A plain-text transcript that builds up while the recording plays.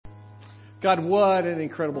God, what an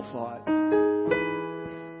incredible thought.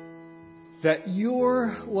 That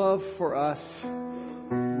your love for us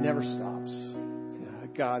never stops.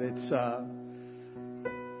 God, it's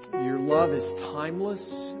your love is timeless.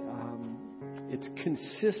 It's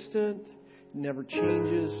consistent, never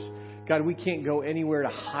changes. God, we can't go anywhere to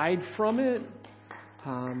hide from it.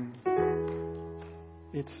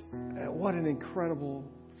 It's what an incredible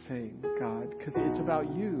thing, God, because it's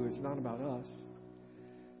about you. It's not about us.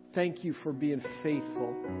 Thank you for being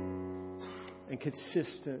faithful and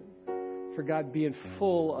consistent. For God being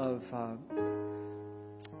full of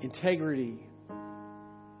integrity.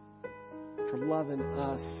 For loving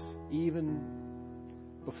us even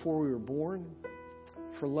before we were born.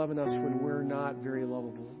 For loving us when we're not very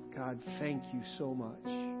lovable. God, thank you so much.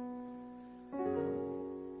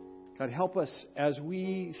 God, help us as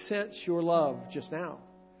we sense your love just now.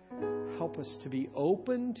 Help us to be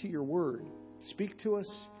open to your word. Speak to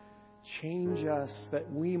us. Change us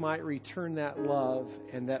that we might return that love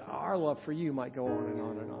and that our love for you might go on and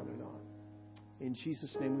on and on and on. In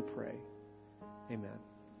Jesus' name we pray. Amen.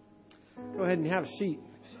 Go ahead and have a seat.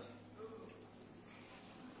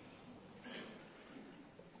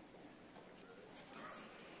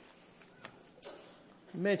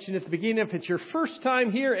 I mentioned at the beginning, if it's your first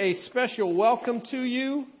time here, a special welcome to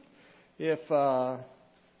you. If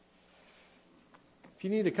you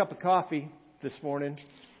need a cup of coffee this morning,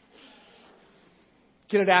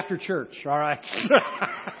 get it after church, all right?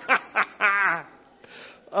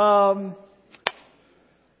 I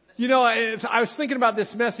was thinking about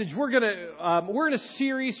this message. We're in a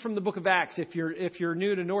series from the book of Acts. If you're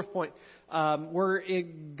new to North Point, we're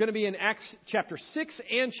going to be in Acts chapter 6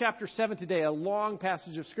 and chapter 7 today, a long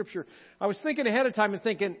passage of Scripture. I was thinking ahead of time and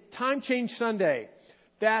thinking, Time Change Sunday,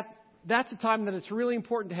 that's a time that it's really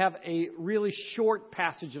important to have a really short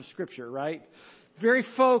passage of Scripture, right? Very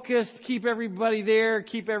focused, keep everybody there,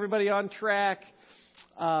 keep everybody on track.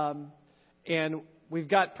 And we've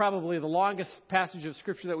got probably the longest passage of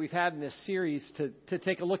Scripture that we've had in this series to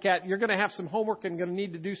take a look at. You're going to have some homework and going to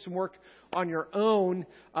need to do some work on your own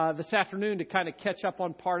this afternoon to kind of catch up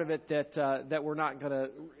on part of it that we're not going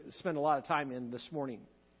to spend a lot of time in this morning.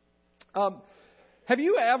 Have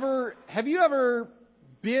you ever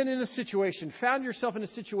been in a situation, found yourself in a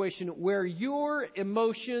situation where your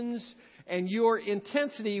emotions and your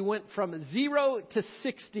intensity went from 0 to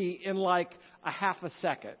 60 in like a half a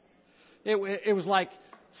second? It was like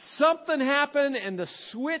something happened and the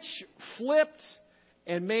switch flipped,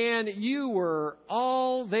 and man, you were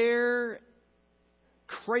all there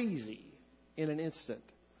crazy in an instant.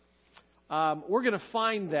 We're going to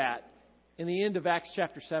find that in the end of Acts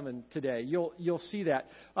chapter 7 today. You'll see that.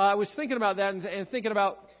 I was thinking about that and thinking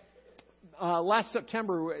about last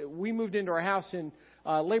September, we moved into our house in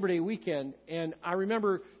Labor Day weekend, and I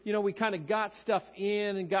remember, we kind of got stuff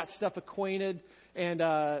in and got stuff acquainted and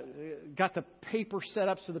got the paper set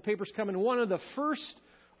up. So the paper's coming. One of the first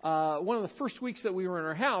weeks that we were in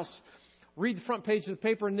our house, read the front page of the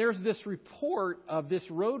paper, and there's this report of this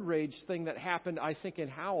road rage thing that happened, I think, in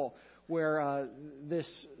Howell, where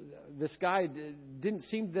this guy didn't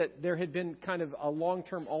seem that there had been kind of a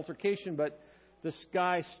long-term altercation, but this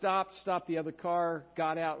guy stopped the other car,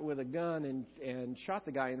 got out with a gun, and shot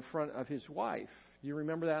the guy in front of his wife. Do you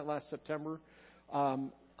remember that last September?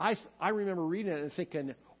 I remember reading it and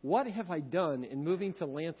thinking, what have I done in moving to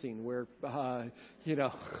Lansing where,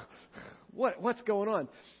 what's going on?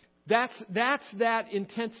 That's that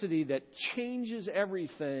intensity that changes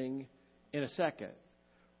everything in a second.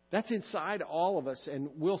 That's inside all of us, and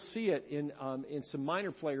we'll see it in some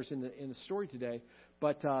minor players in the story today.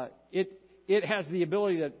 But it has the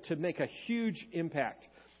ability to make a huge impact.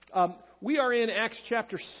 We are in Acts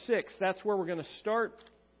chapter 6. That's where we're going to start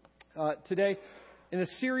today in a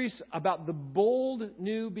series about the bold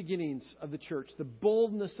new beginnings of the church, the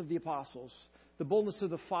boldness of the apostles, the boldness of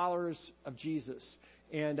the followers of Jesus.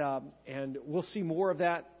 And we'll see more of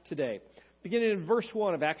that today. Beginning in verse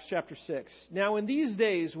 1 of Acts chapter 6. Now in these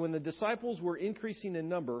days, when the disciples were increasing in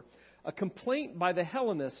number, a complaint by the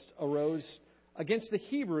Hellenists arose against the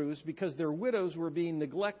Hebrews because their widows were being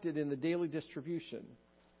neglected in the daily distribution.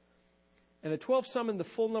 And the 12 summoned the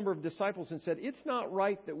full number of disciples and said, "It's not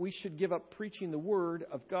right that we should give up preaching the word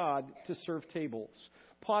of God to serve tables."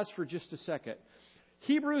 Pause for just a second.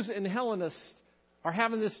 Hebrews and Hellenists are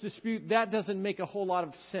having this dispute. That doesn't make a whole lot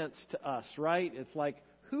of sense to us, right? It's like,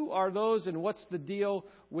 who are those and what's the deal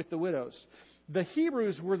with the widows? The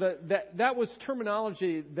Hebrews were that was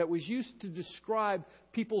terminology that was used to describe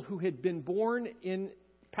people who had been born in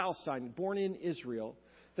Palestine, born in Israel,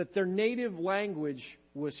 that their native language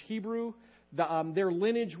was Hebrew, Their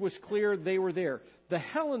lineage was clear. They were there. The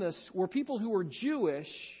Hellenists were people who were Jewish,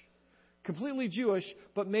 completely Jewish,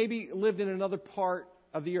 but maybe lived in another part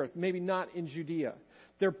of the earth, maybe not in Judea.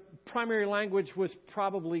 Their primary language was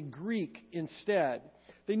probably Greek instead.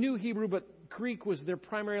 They knew Hebrew, but Greek was their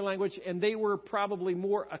primary language, and they were probably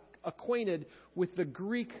more acquainted with the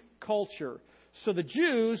Greek culture. So the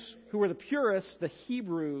Jews, who were the purists, the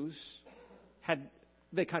Hebrews,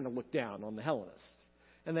 they kind of looked down on the Hellenists.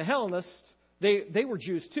 And the Hellenists, they were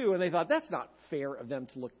Jews too, and they thought that's not fair of them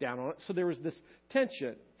to look down on it. So there was this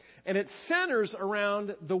tension. And it centers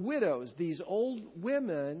around the widows, these old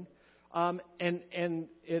women, and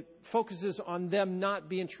it focuses on them not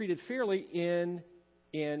being treated fairly in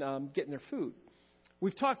getting their food.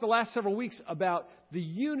 We've talked the last several weeks about the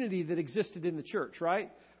unity that existed in the church,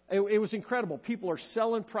 right? It was incredible. People are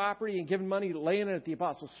selling property and giving money, laying it at the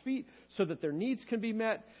apostles' feet so that their needs can be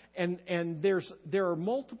met. And there are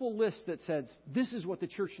multiple lists that says this is what the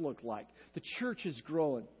church looked like. The church is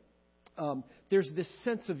growing. There's this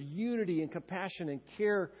sense of unity and compassion and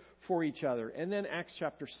care for each other. And then Acts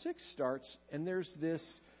chapter 6 starts, and there's this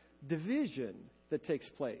division that takes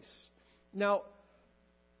place. Now,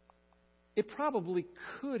 it probably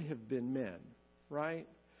could have been men, right?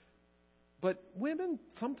 But women,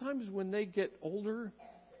 sometimes when they get older,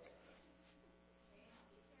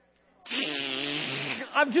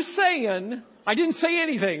 I'm just saying, I didn't say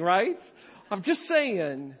anything, right? I'm just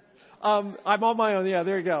saying, I'm on my own. Yeah,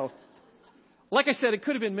 there you go. Like I said, it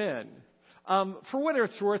could have been men. For what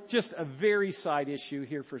it's worth, just a very side issue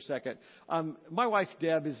here for a second. My wife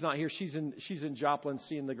Deb is not here. She's in Joplin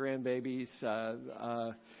seeing the grandbabies.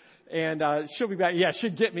 And she'll be back. Yeah,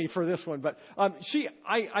 she'd get me for this one. But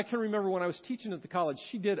I can remember when I was teaching at the college,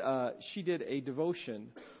 she did a devotion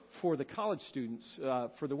for the college students,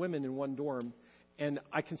 for the women in one dorm. And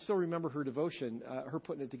I can still remember her devotion, her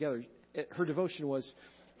putting it together. Her devotion was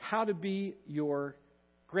how to be your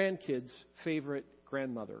grandkids' favorite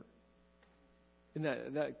grandmother.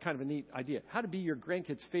 Isn't that kind of a neat idea? How to be your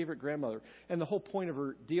grandkids' favorite grandmother. And the whole point of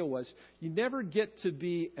her deal was you never get to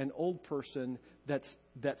be an old person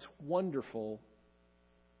that's wonderful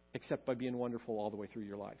except by being wonderful all the way through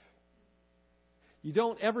your life. You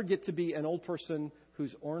don't ever get to be an old person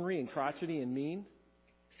who's ornery and crotchety and mean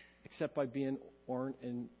except by being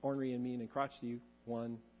ornery and mean and crotchety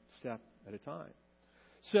one step at a time.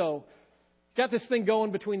 So got this thing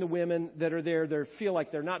going between the women that are there. They feel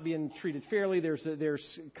like they're not being treated fairly.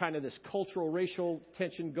 There's kind of this cultural, racial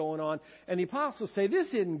tension going on. And the apostles say, this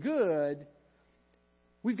isn't good.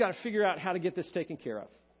 We've got to figure out how to get this taken care of.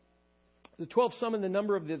 The 12 summoned the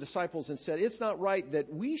number of the disciples and said, it's not right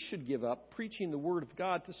that we should give up preaching the word of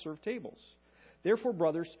God to serve tables. Therefore,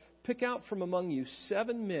 brothers, pick out from among you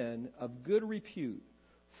 7 men of good repute,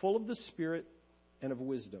 full of the Spirit and of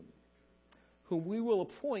wisdom, whom we will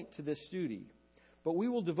appoint to this duty. But we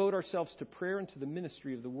will devote ourselves to prayer and to the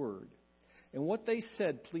ministry of the word. And what they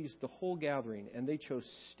said pleased the whole gathering, and they chose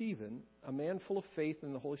Stephen, a man full of faith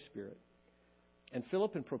in the Holy Spirit, and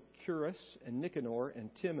Philip and Prochorus and Nicanor and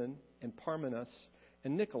Timon and Parmenas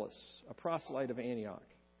and Nicholas, a proselyte of Antioch.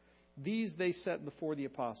 These they set before the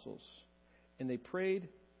apostles, and they prayed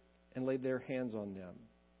and laid their hands on them.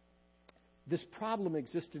 This problem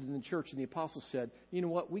existed in the church, and the apostles said, you know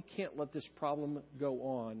what, we can't let this problem go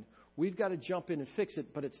on. We've got to jump in and fix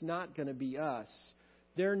it, but it's not going to be us.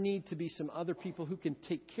 There need to be some other people who can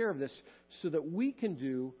take care of this so that we can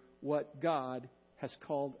do what God has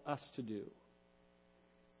called us to do.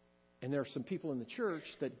 And there are some people in the church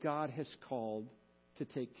that God has called to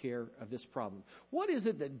take care of this problem. What is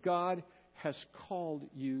it that God has called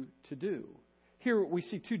you to do? Here we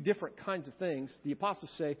see 2 different kinds of things. The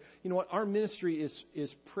apostles say, you know what, our ministry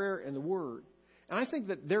is prayer and the word. And I think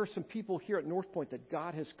that there are some people here at North Point that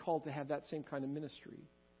God has called to have that same kind of ministry.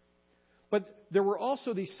 But there were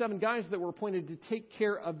also these 7 guys that were appointed to take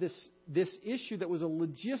care of this issue that was a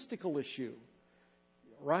logistical issue,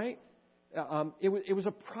 right? It was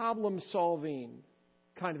a problem-solving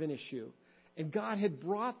kind of an issue. And God had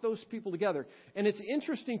brought those people together. And it's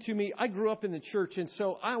interesting to me, I grew up in the church, and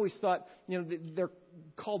so I always thought, you know, they're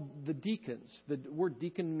called the deacons. The word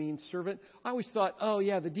deacon means servant. I always thought, oh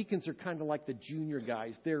yeah, the deacons are kind of like the junior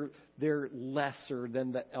guys. They're lesser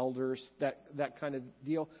than the elders, that kind of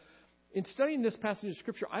deal. In studying this passage of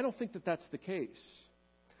Scripture, I don't think that that's the case.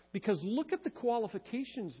 Because look at the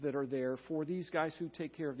qualifications that are there for these guys who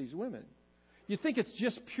take care of these women. You think it's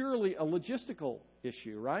just purely a logistical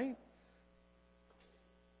issue, right?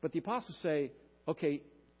 But the apostles say, okay,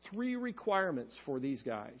 3 requirements for these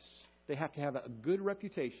guys. They have to have a good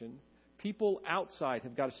reputation. People outside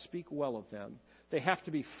have got to speak well of them. They have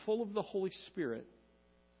to be full of the Holy Spirit.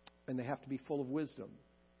 And they have to be full of wisdom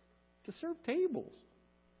to serve tables.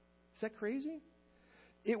 Is that crazy?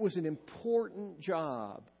 It was an important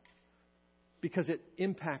job because it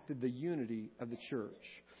impacted the unity of the church.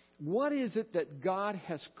 What is it that God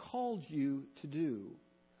has called you to do?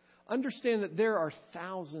 Understand that there are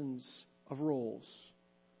thousands of roles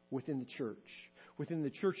within the church. Within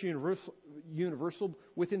the church universal,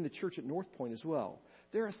 within the church at North Point as well.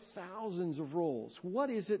 There are thousands of roles. What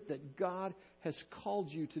is it that God has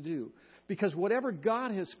called you to do? Because whatever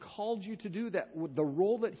God has called you to do, that the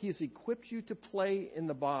role that He has equipped you to play in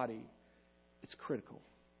the body, it's critical.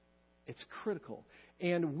 It's critical.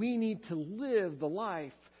 And we need to live the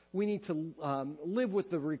life. We need to live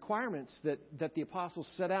with the requirements that the apostles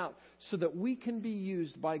set out so that we can be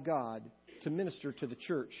used by God to minister to the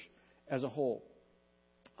church as a whole.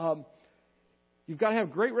 You've got to have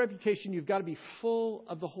a great reputation. You've got to be full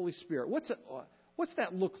of the Holy Spirit. What's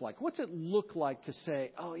that look like? What's it look like to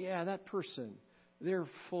say, oh, yeah, that person, they're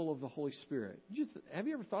full of the Holy Spirit? Have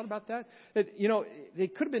you ever thought about that? They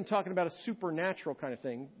could have been talking about a supernatural kind of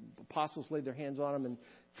thing. Apostles laid their hands on them and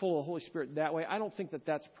full of the Holy Spirit that way. I don't think that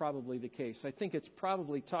that's probably the case. I think it's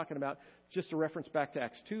probably talking about, just a reference back to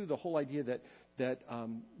Acts 2, the whole idea that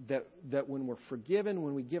when we're forgiven,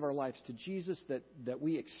 when we give our lives to Jesus, that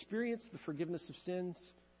we experience the forgiveness of sins,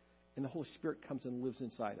 and the Holy Spirit comes and lives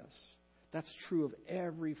inside us. That's true of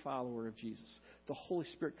every follower of Jesus. The Holy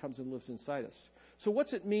Spirit comes and lives inside us. So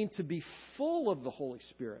what's it mean to be full of the Holy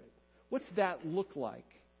Spirit? What's that look like?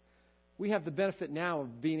 We have the benefit now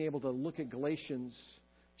of being able to look at Galatians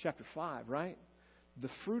chapter 5, right? The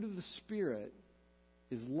fruit of the Spirit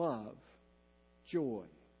is love, joy,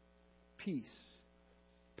 peace,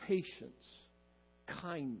 patience,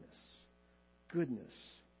 kindness, goodness,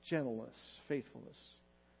 gentleness, faithfulness,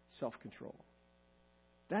 self-control.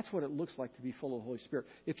 That's what it looks like to be full of the Holy Spirit.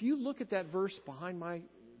 If you look at that verse behind my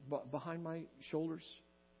shoulders,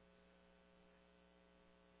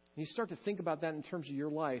 and you start to think about that in terms of your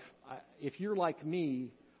life, if you're like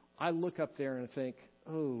me, I look up there and think,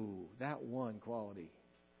 oh, that one quality.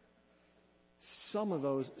 Some of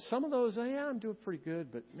those, yeah, I'm doing pretty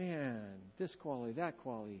good, but man, this quality, that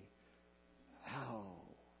quality,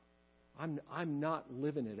 I'm not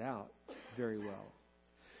living it out very well.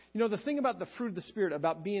 The thing about the fruit of the Spirit,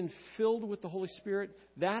 about being filled with the Holy Spirit,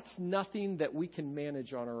 that's nothing that we can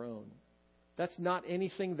manage on our own. That's not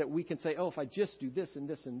anything that we can say, oh, if I just do this and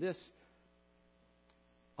this and this,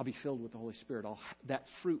 I'll be filled with the Holy Spirit. That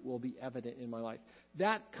fruit will be evident in my life.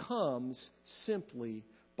 That comes simply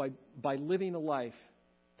by living a life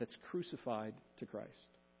that's crucified to Christ.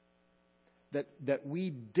 That we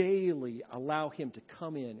daily allow Him to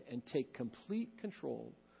come in and take complete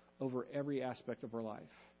control over every aspect of our life.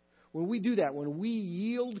 When we do that, when we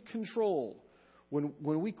yield control, when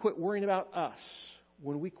we quit worrying about us,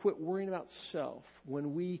 when we quit worrying about self,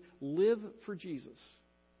 when we live for Jesus,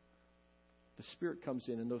 the Spirit comes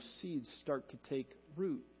in and those seeds start to take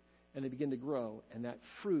root and they begin to grow, and that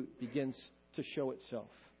fruit begins to show itself.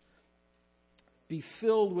 Be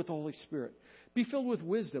filled with the Holy Spirit. Be filled with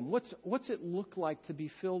wisdom. What's it look like to be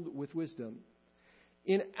filled with wisdom?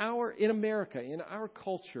 In America, in our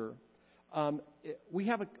culture, we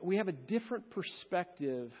have a different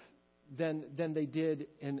perspective than they did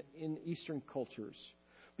in Eastern cultures,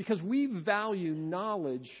 because we value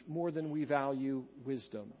knowledge more than we value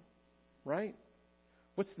wisdom, right?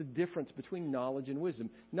 What's the difference between knowledge and wisdom?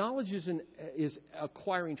 Knowledge is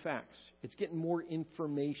acquiring facts. It's getting more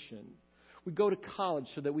information. We go to college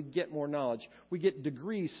so that we get more knowledge. We get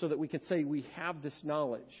degrees so that we can say we have this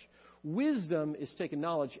knowledge. Wisdom is taking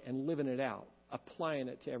knowledge and living it out, applying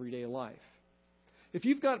it to everyday life. If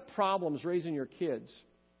you've got problems raising your kids,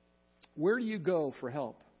 where do you go for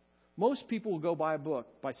help? Most people will go buy a book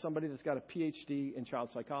by somebody that's got a PhD in child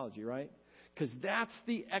psychology, right? Because that's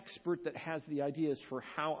the expert that has the ideas for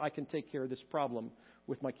how I can take care of this problem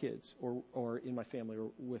with my kids or in my family or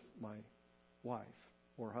with my wife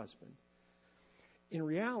or husband. In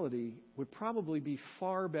reality, would probably be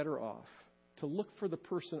far better off to look for the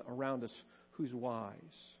person around us who's wise.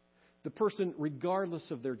 The person, regardless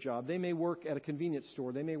of their job, they may work at a convenience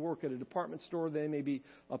store, they may work at a department store, they may be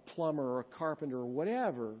a plumber or a carpenter or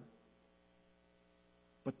whatever,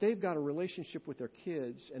 but they've got a relationship with their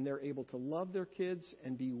kids and they're able to love their kids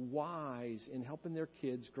and be wise in helping their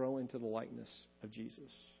kids grow into the likeness of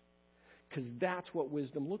Jesus. Because that's what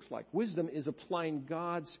wisdom looks like. Wisdom is applying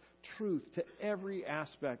God's truth to every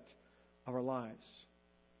aspect of our lives.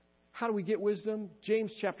 How do we get wisdom?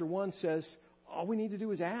 James chapter 1 says, all we need to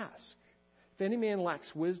do is ask. If any man lacks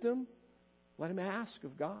wisdom, let him ask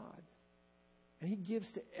of God. And He gives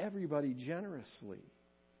to everybody generously.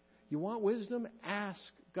 You want wisdom? Ask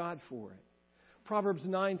God for it. Proverbs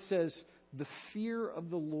 9 says, the fear of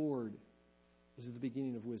the Lord is the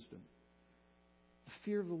beginning of wisdom. The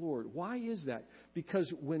fear of the Lord. Why is that?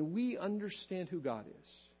 Because when we understand who God is,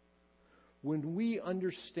 when we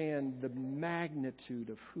understand the magnitude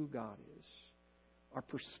of who God is, our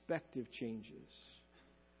perspective changes.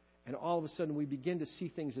 And all of a sudden we begin to see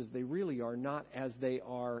things as they really are, not as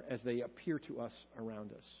they appear to us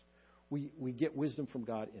around us. We get wisdom from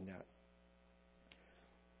God in that.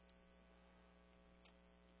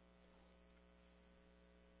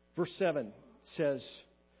 Verse 7 says,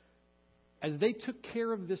 as they took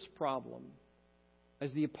care of this problem,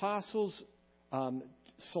 as the apostles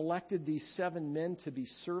selected these 7 men to be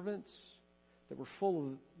servants that were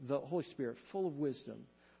full of the Holy Spirit, full of wisdom,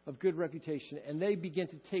 of good reputation, and they began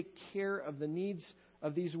to take care of the needs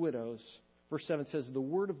of these widows. Verse 7 says, the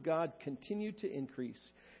word of God continued to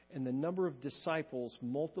increase, and the number of disciples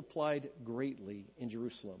multiplied greatly in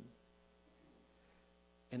Jerusalem.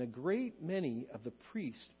 And a great many of the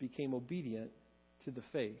priests became obedient to the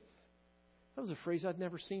faith. That was a phrase I'd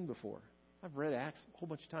never seen before. I've read Acts a whole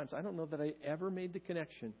bunch of times. I don't know that I ever made the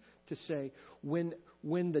connection to say, when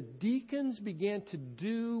the deacons began to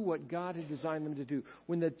do what God had designed them to do,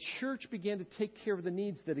 when the church began to take care of the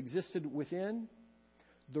needs that existed within,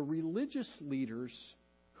 the religious leaders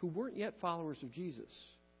who weren't yet followers of Jesus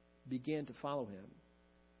began to follow him.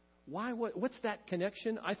 Why? What's that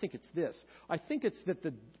connection? I think it's this. I think it's that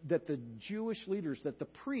the Jewish leaders, that the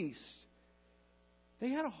priests, they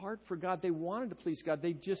had a heart for God. They wanted to please God.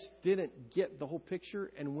 They just didn't get the whole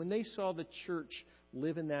picture. And when they saw the church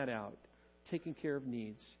living that out, taking care of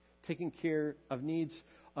needs, taking care of needs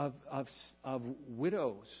of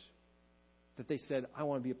widows, that they said, I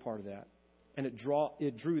want to be a part of that. And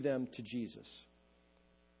it drew them to Jesus.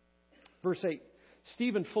 Verse 8,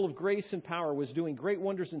 Stephen, full of grace and power, was doing great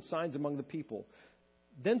wonders and signs among the people.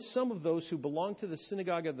 Then some of those who belonged to the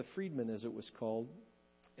synagogue of the freedmen, as it was called,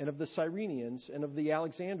 and of the Cyrenians, and of the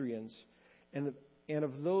Alexandrians, and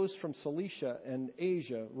of those from Cilicia and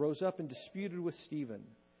Asia, rose up and disputed with Stephen.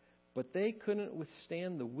 But they couldn't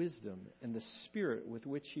withstand the wisdom and the spirit with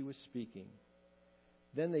which he was speaking.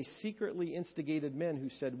 Then they secretly instigated men who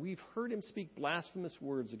said, we've heard him speak blasphemous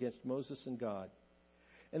words against Moses and God.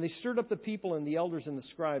 And they stirred up the people and the elders and the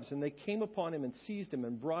scribes, and they came upon him and seized him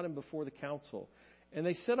and brought him before the council. And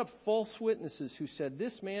they set up false witnesses who said,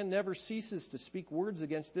 this man never ceases to speak words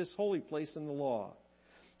against this holy place in the law.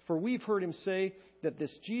 For we've heard him say that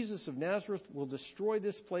this Jesus of Nazareth will destroy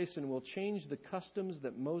this place and will change the customs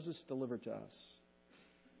that Moses delivered to us.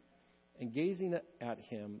 And gazing at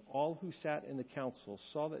him, all who sat in the council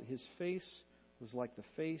saw that his face was like the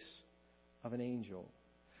face of an angel.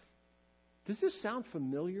 Does this sound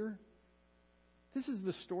familiar? This is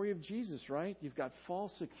the story of Jesus, right? You've got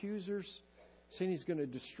false accusers saying he's going to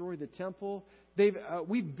destroy the temple.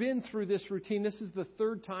 We've been through this routine. This is the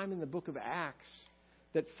 3rd time in the book of Acts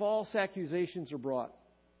that false accusations are brought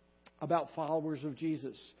about followers of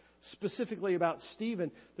Jesus. Specifically about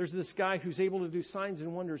Stephen. There's this guy who's able to do signs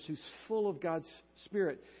and wonders, who's full of God's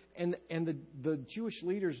Spirit. And the Jewish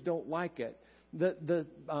leaders don't like it. The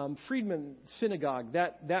Freedmen synagogue,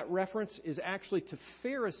 that reference is actually to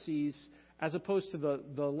Pharisees as opposed to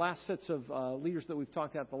the last sets of leaders that we've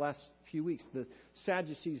talked about the last few weeks, the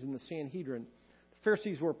Sadducees and the Sanhedrin. The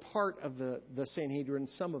Pharisees were part of the Sanhedrin,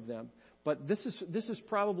 some of them. But this is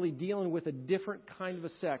probably dealing with a different kind of a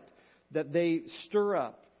sect that they stir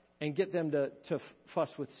up and get them to fuss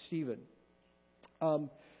with Stephen. Have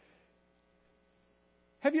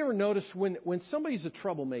you ever noticed when somebody's a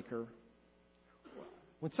troublemaker,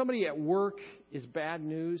 when somebody at work is bad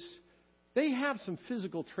news, they have some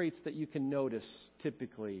physical traits that you can notice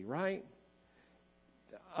typically, right?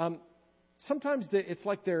 Sometimes it's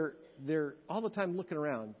like they're all the time looking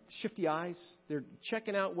around, shifty eyes. They're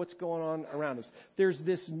checking out what's going on around us. There's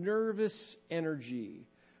this nervous energy.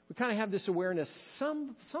 We kind of have this awareness.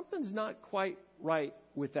 Something's not quite right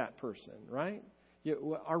with that person, right?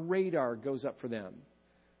 Our radar goes up for them.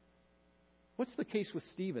 What's the case with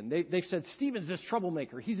Stephen? They've said, Stephen's this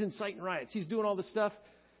troublemaker. He's inciting riots. He's doing all this stuff.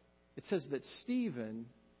 It says that Stephen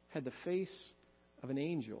had the face of an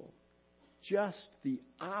angel. Just the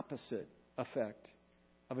opposite effect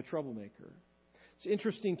of a troublemaker. It's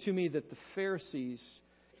interesting to me that the Pharisees,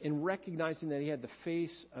 in recognizing that he had the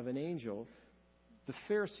face of an angel, the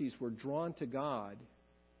Pharisees were drawn to God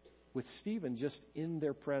with Stephen just in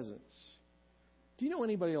their presence. Do you know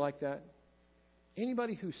anybody like that?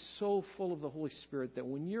 Anybody who's so full of the Holy Spirit that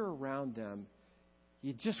when you're around them,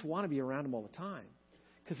 you just want to be around them all the time.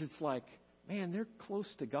 Because it's like, man, they're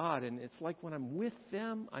close to God. And it's like when I'm with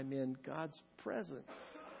them, I'm in God's presence.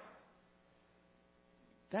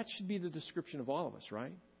 That should be the description of all of us,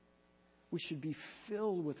 right? We should be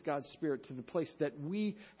filled with God's Spirit to the place that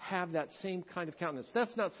we have that same kind of countenance.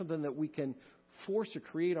 That's not something that we can force or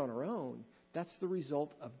create on our own. That's the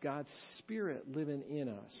result of God's Spirit living in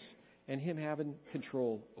us and Him having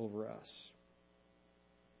control over us.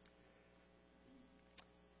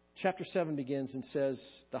 Chapter 7 begins and says,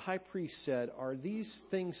 the high priest said, "Are these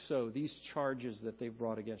things so, these charges that they've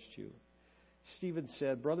brought against you?" Stephen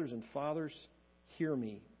said, "Brothers and fathers, hear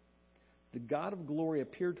me. The God of glory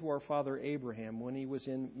appeared to our father Abraham when he was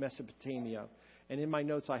in Mesopotamia." And in my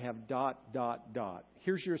notes I have ...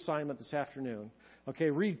 Here's your assignment this afternoon.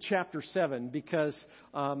 Okay, read chapter 7 because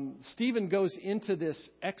Stephen goes into this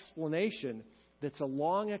explanation that's a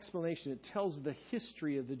long explanation. It tells the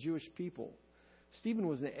history of the Jewish people. Stephen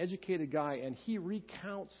was an educated guy, and he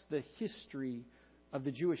recounts the history of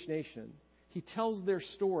the Jewish nation. He tells their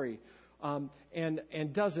story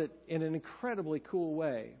and does it in an incredibly cool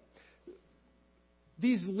way.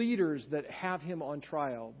 These leaders that have him on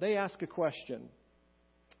trial, they ask a question.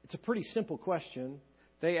 It's a pretty simple question.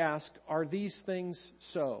 They ask, "Are these things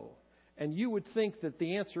so?" And you would think that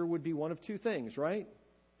the answer would be one of two things, right?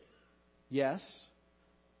 Yes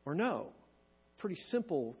or no. Pretty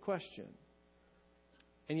simple question.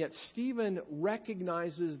 And yet Stephen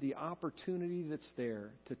recognizes the opportunity that's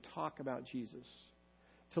there to talk about Jesus,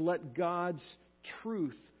 to let God's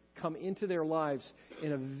truth come into their lives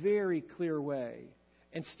in a very clear way.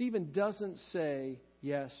 And Stephen doesn't say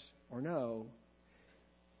yes or no.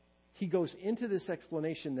 He goes into this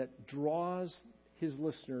explanation that draws his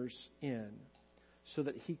listeners in so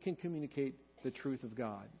that he can communicate the truth of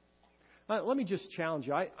God. Let me just challenge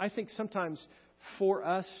you. I think sometimes for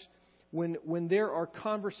us, when there are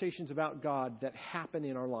conversations about God that happen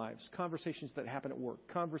in our lives, conversations that happen at work,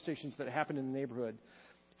 conversations that happen in the neighborhood,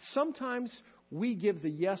 sometimes we give the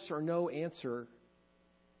yes or no answer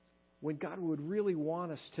when God would really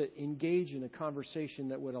want us to engage in a conversation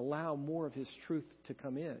that would allow more of His truth to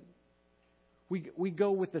come in. We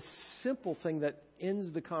go with the simple thing that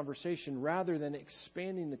ends the conversation rather than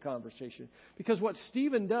expanding the conversation. Because what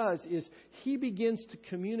Stephen does is he begins to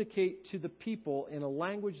communicate to the people in a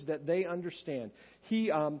language that they understand. He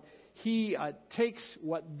takes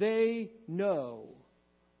what they know,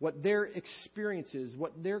 what their experience is,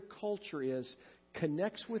 what their culture is,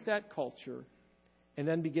 connects with that culture, and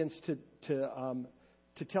then begins to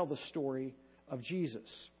tell the story of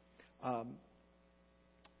Jesus.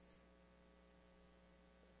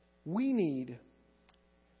 We need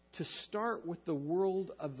to start with the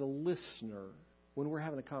world of the listener when we're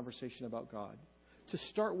having a conversation about God. To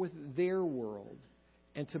start with their world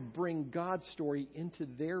and to bring God's story into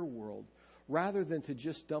their world rather than to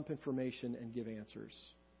just dump information and give answers.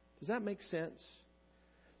 Does that make sense?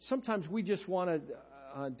 Sometimes we just want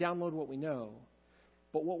to download what we know.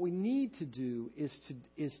 But what we need to do is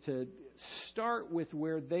to start with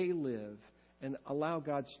where they live and allow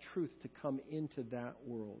God's truth to come into that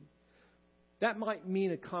world. That might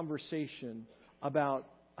mean a conversation about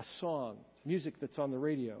a song, music that's on the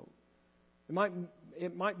radio.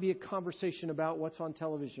 It might be a conversation about what's on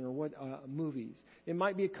television or what movies. It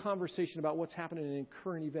might be a conversation about what's happening in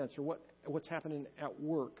current events or what's happening at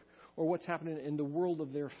work or what's happening in the world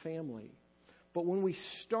of their family. But when we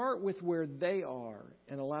start with where they are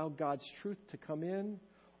and allow God's truth to come in,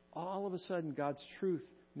 all of a sudden God's truth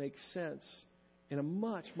makes sense in a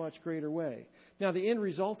much, much greater way. Now, the end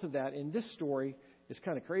result of that in this story is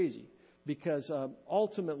kind of crazy because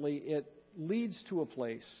ultimately it leads to a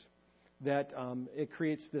place that it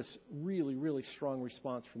creates this really, really strong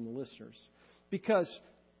response from the listeners. Because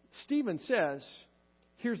Stephen says,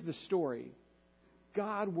 here's the story.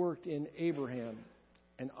 God worked in Abraham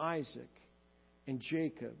and Isaac and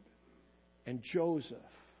Jacob and Joseph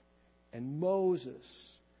and Moses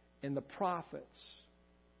and the prophets.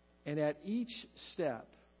 And at each step,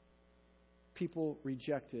 people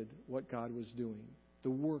rejected what God was doing,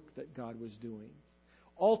 the work that God was doing.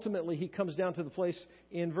 Ultimately, he comes down to the place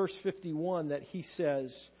in verse 51 that he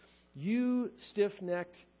says, "You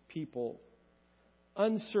stiff-necked people,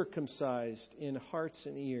 uncircumcised in hearts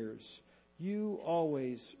and ears, you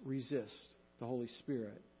always resist the Holy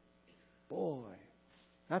Spirit." Boy,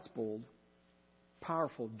 that's bold,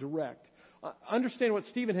 powerful, direct. Understand what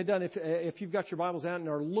Stephen had done. If you've got your Bibles out and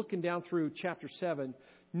are looking down through chapter 7,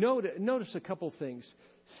 notice a couple things.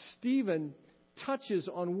 Stephen touches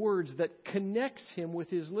on words that connects him with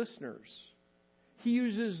his listeners. He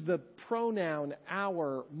uses the pronoun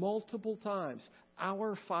our multiple times.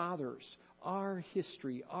 Our fathers, our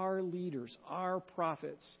history, our leaders, our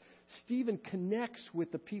prophets. Stephen connects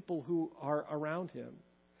with the people who are around him.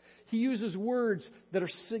 He uses words that are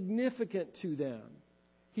significant to them.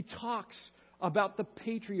 He talks about the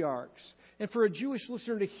patriarchs. And for a Jewish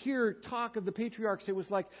listener to hear talk of the patriarchs, it was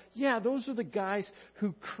like, yeah, those are the guys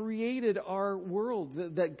who created our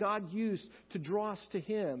world that God used to draw us to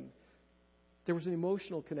Him. There was an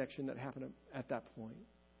emotional connection that happened at that point.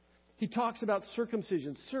 He talks about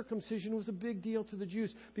circumcision. Circumcision was a big deal to the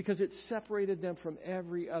Jews because it separated them from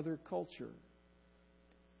every other culture.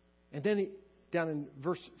 And then down in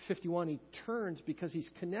verse 51, he turns because he's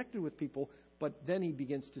connected with people, but then he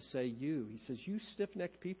begins to say you. He says, you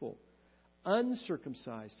stiff-necked people,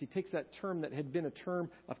 uncircumcised. He takes that term that had been a term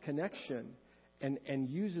of connection and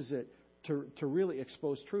uses it to really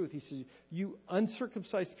expose truth. He says, you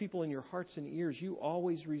uncircumcised people in your hearts and ears, you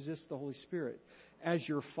always resist the Holy Spirit. As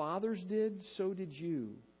your fathers did, so did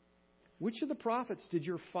you. Which of the prophets did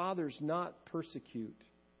your fathers not persecute?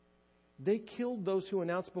 They killed those who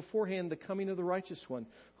announced beforehand the coming of the righteous one,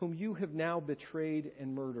 whom you have now betrayed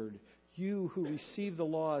and murdered. You who received the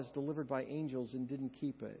law as delivered by angels and didn't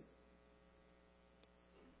keep it.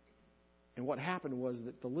 And what happened was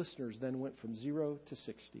that the listeners then went from 0 to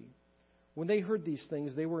 60. When they heard these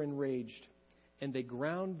things, they were enraged, and they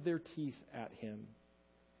ground their teeth at him.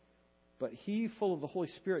 But he, full of the Holy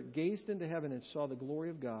Spirit, gazed into heaven and saw the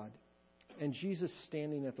glory of God, and Jesus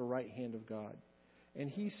standing at the right hand of God. And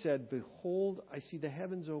he said, behold, I see the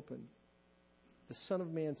heavens open, the Son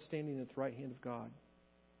of Man standing at the right hand of God.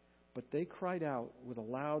 But they cried out with a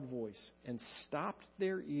loud voice and stopped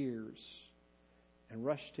their ears and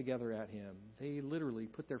rushed together at him. They literally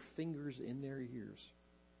put their fingers in their ears.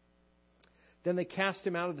 Then they cast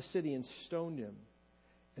him out of the city and stoned him.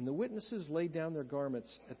 And the witnesses laid down their garments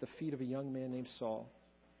at the feet of a young man named Saul.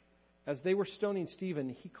 As they were stoning Stephen,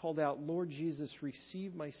 he called out, Lord Jesus,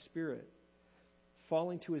 receive my spirit.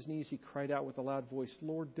 Falling to his knees, he cried out with a loud voice,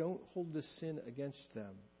 Lord, don't hold this sin against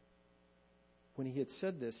them. When he had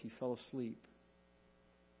said this, he fell asleep.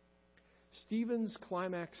 Stephen's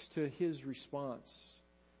climax to his response,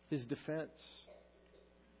 his defense,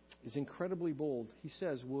 is incredibly bold. He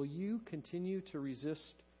says, will you continue to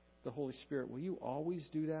resist the Holy Spirit? Will you always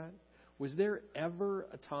do that? Was there ever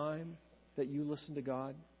a time that you listened to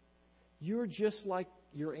God? You're just like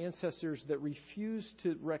your ancestors that refused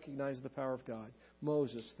to recognize the power of God.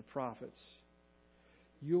 Moses, the prophets.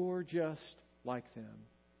 You're just like them.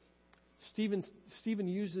 Stephen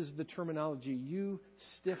uses the terminology, you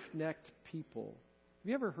stiff-necked people. Have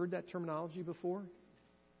you ever heard that terminology before?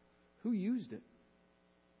 Who used it?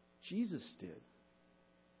 Jesus did.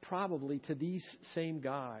 Probably to these same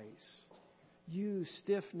guys. You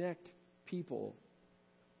stiff-necked people.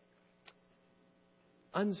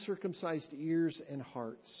 Uncircumcised ears and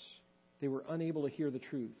hearts. They were unable to hear the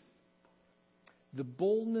truth. The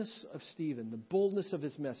boldness of Stephen, the boldness of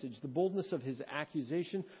his message, the boldness of his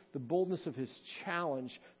accusation, the boldness of his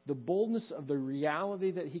challenge, the boldness of the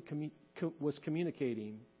reality that he was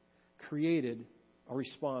communicating created a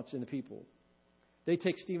response in the people. They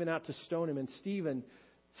take Stephen out to stone him, and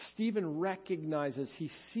Stephen recognizes,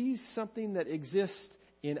 he sees something that exists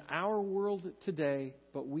in our world today,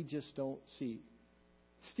 but we just don't see.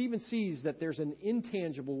 Stephen sees that there's an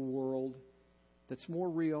intangible world that's more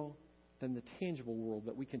real than the tangible world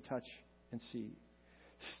that we can touch and see.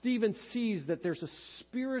 Stephen sees that there's a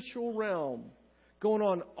spiritual realm going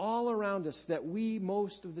on all around us that we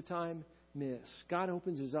most of the time miss. God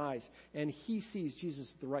opens his eyes and he sees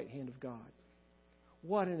Jesus at the right hand of God.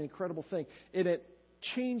 What an incredible thing. And it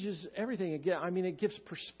changes everything again. I mean, it gives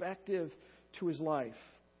perspective to his life.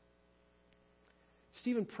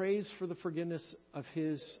 Stephen prays for the forgiveness of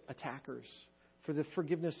his attackers, for the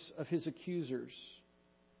forgiveness of his accusers.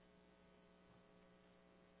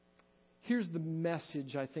 Here's the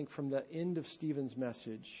message, I think, from the end of Stephen's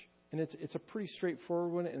message. And it's a pretty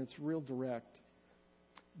straightforward one, and it's real direct.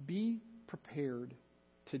 Be prepared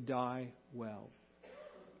to die well.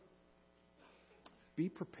 Be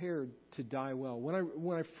prepared to die well.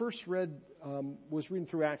 When I first was reading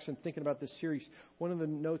through Acts and thinking about this series, one of the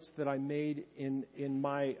notes that I made in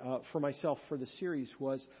my for myself for the series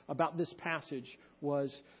was about this passage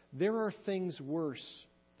was there are things worse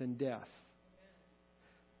than death.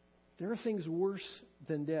 There are things worse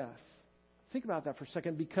than death. Think about that for a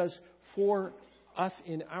second, because for us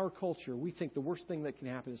in our culture, we think the worst thing that can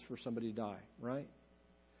happen is for somebody to die, right?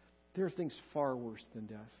 There are things far worse than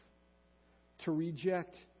death. To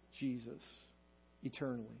reject Jesus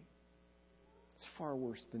eternally, it's far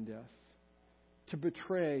worse than death. To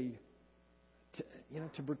betray,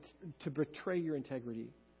 to betray your integrity,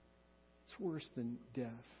 it's worse than death.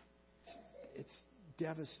 It's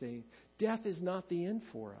devastating. Death is not the end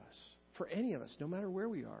for us, for any of us, no matter where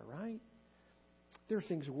we are, right? There are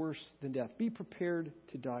things worse than death. Be prepared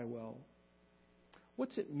to die well.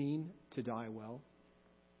 What's it mean to die well?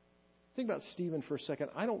 Think about Stephen for a second.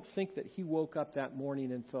 I don't think that he woke up that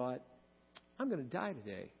morning and thought, I'm going to die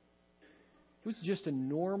today. It was just a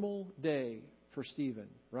normal day for Stephen,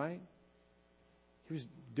 right? He was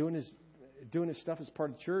doing his stuff as part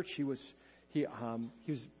of church. He was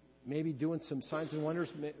maybe doing some signs and wonders.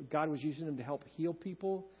 God was using him to help heal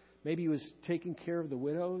people. Maybe he was taking care of the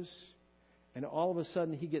widows. And all of a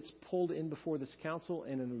sudden, he gets pulled in before this council,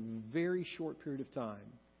 and in a very short period of time,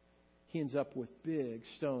 he ends up with big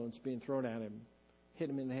stones being thrown at him, hit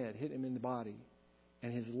him in the head, hit him in the body,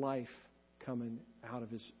 and his life coming out of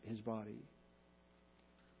his body.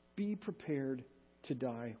 Be prepared to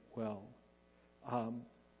die well.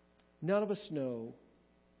 None of us know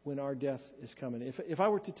when our death is coming. If I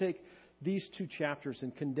were to take these 2 chapters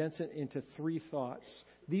and condense it into 3 thoughts,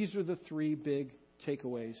 these are the 3 big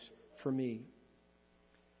takeaways for me.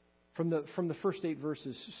 From the first 8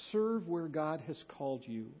 verses, serve where God has called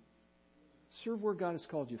you. Serve where God has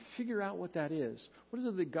called you. Figure out what that is. What is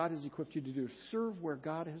it that God has equipped you to do? Serve where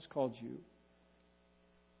God has called you.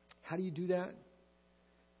 How do you do that?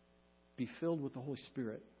 Be filled with the Holy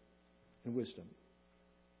Spirit and wisdom.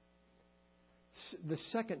 The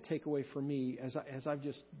second takeaway for me, as I've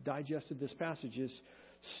just digested this passage, is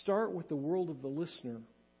start with the world of the listener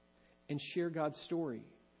and share God's story.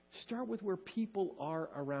 Start with where people are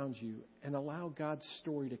around you and allow God's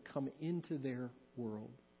story to come into their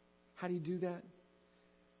world. How do you do that?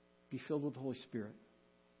 Be filled with the Holy Spirit.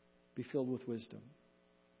 Be filled with wisdom.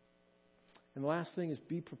 And the last thing is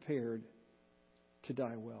be prepared to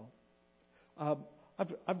die well.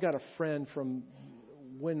 I've got a friend from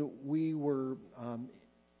when we were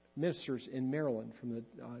ministers in Maryland, from the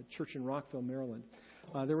church in Rockville, Maryland.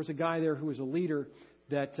 There was a guy there who was a leader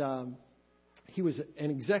that he was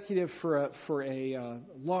an executive for a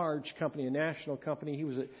large company, a national company. He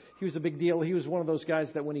was a big deal. He was one of those guys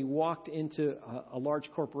that when he walked into a large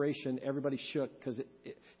corporation, everybody shook because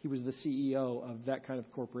he was the CEO of that kind of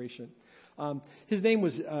corporation. His name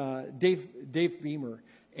was Dave Beamer.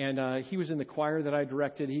 And he was in the choir that I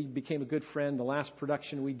directed. He became a good friend. The last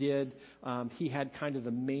production we did, he had kind of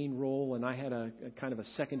the main role, and I had a kind of a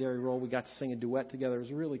secondary role. We got to sing a duet together. It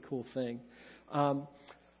was a really cool thing.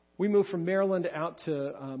 We moved from Maryland out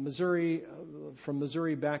to Missouri, from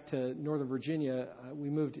Missouri back to Northern Virginia. We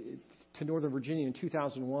moved to Northern Virginia in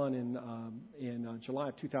 2001, in July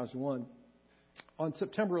of 2001. On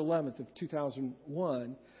September 11th of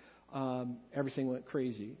 2001, everything went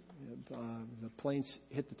crazy. The planes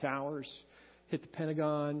hit the towers, hit the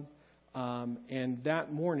Pentagon, and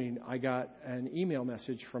that morning I got an email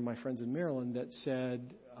message from my friends in Maryland that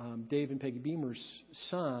said Dave and Peggy Beamer's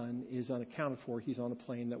son is unaccounted for. He's on a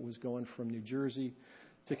plane that was going from New Jersey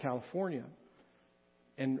to California.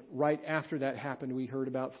 And right after that happened, we heard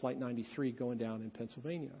about Flight 93 going down in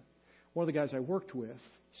Pennsylvania. One of the guys I worked with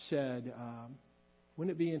said,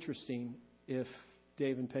 wouldn't it be interesting if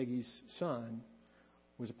Dave and Peggy's son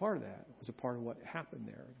was a part of that, was a part of what happened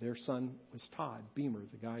there. Their son was Todd Beamer,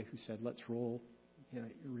 the guy who said, let's roll. You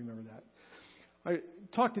remember that. I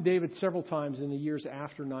talked to David several times in the years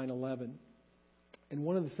after 9/11, and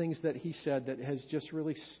one of the things that he said that has just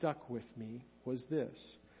really stuck with me was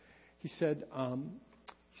this. He said,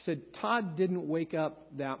 Todd didn't wake up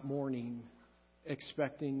that morning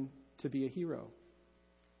expecting to be a hero.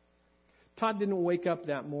 Todd didn't wake up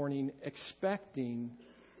that morning expecting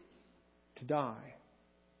to die.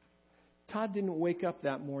 Todd didn't wake up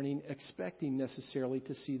that morning expecting necessarily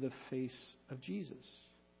to see the face of Jesus.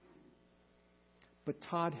 But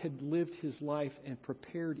Todd had lived his life and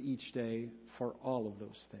prepared each day for all of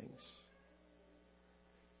those things.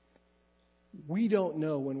 We don't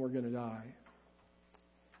know when we're going to die.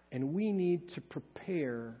 And we need to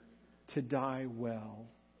prepare to die well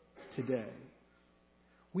today.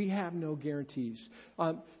 We have no guarantees.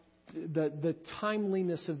 The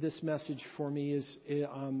timeliness of this message for me is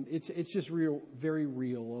it's just real, very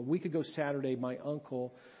real. A week ago Saturday, my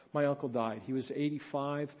uncle died. He was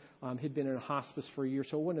 85. He'd been in a hospice for a year,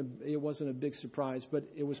 so it wasn't a big surprise. But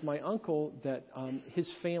it was my uncle that his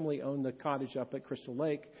family owned the cottage up at Crystal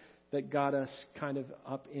Lake that got us kind of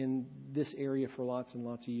up in this area for lots and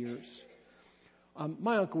lots of years.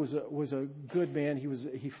 My uncle was a good man.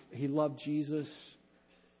 He loved Jesus.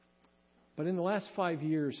 But in the last 5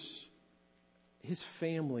 years, his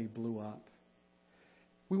family blew up.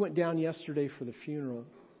 We went down yesterday for the funeral,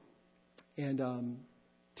 and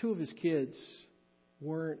 2 of his kids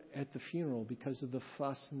weren't at the funeral because of the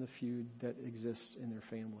fuss and the feud that exists in their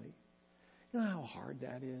family. You know how hard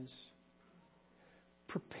that is?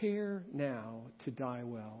 Prepare now to die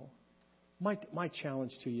well. My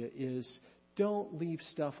challenge to you is Don't leave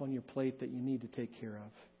stuff on your plate that you need to take care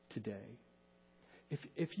of today.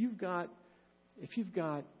 If you've got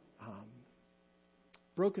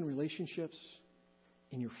broken relationships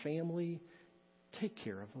in your family, take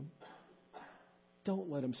care of them.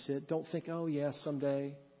 Don't let them sit. Don't think, oh yeah,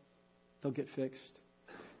 someday they'll get fixed.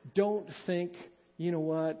 Don't think, you know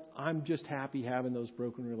what, I'm just happy having those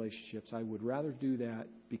broken relationships. I would rather do that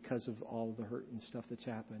because of all the hurt and stuff that's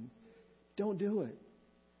happened. Don't do it.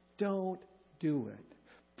 Don't do it.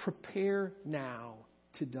 Prepare now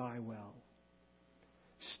to die well.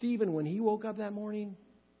 Stephen, when he woke up that morning,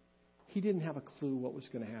 he didn't have a clue what was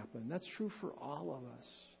going to happen. That's true for all of us.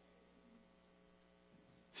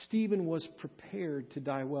 Stephen was prepared to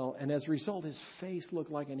die well, and as a result, his face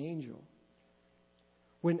looked like an angel.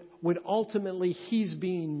 When ultimately he's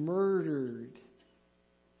being murdered,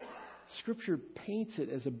 Scripture paints it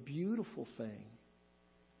as a beautiful thing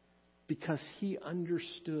because he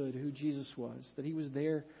understood who Jesus was, that he was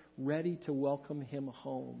there ready to welcome him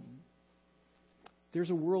home. There's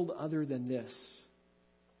a world other than this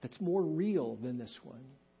that's more real than this one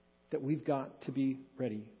that we've got to be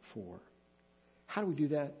ready for. How do we do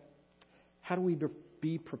that? How do we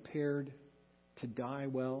be prepared to die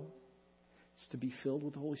well? It's to be filled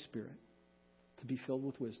with the Holy Spirit, to be filled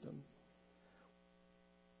with wisdom,